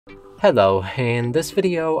Hello, in this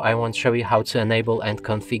video I want to show you how to enable and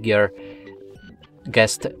configure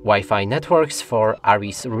guest Wi-Fi networks for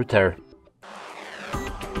Arris router.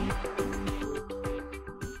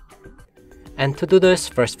 And to do this,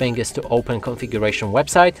 first thing is to open configuration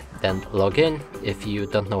website, then log in. If you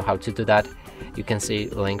don't know how to do that, you can see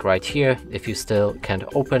the link right here. If you still can't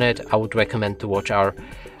open it, I would recommend to watch our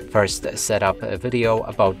first setup video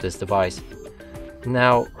about this device.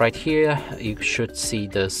 Now right here you should see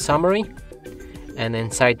the summary, and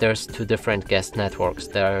inside there's two different guest networks.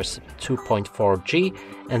 There's 2.4G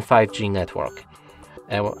and 5G network.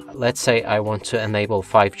 Let's say I want to enable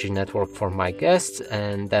 5G network for my guests,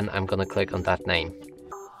 and then I'm gonna click on that name.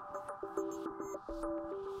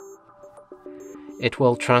 It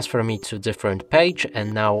will transfer me to a different page,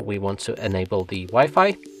 and now we want to enable the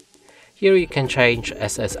Wi-Fi. Here you can change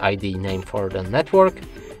SSID name for the network,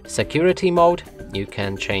 security mode, you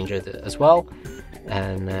can change it as well,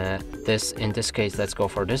 and in this case let's go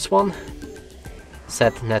for this one.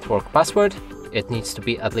 Set network password, it needs to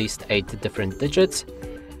be at least 8 different digits,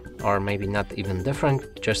 or maybe not even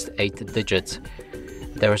different, just 8 digits.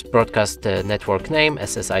 There's broadcast network name,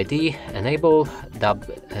 SSID, enable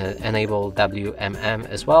WMM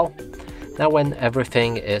as well. Now when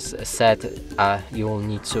everything is set, you will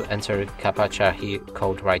need to enter CAPTCHA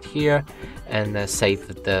code right here and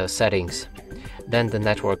save the settings. Then the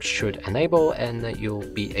network should enable and you'll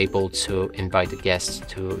be able to invite the guests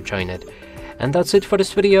to join it. And that's it for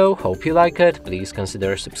this video. Hope you like it. Please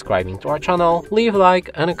consider subscribing to our channel, leave a like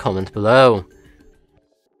and a comment below.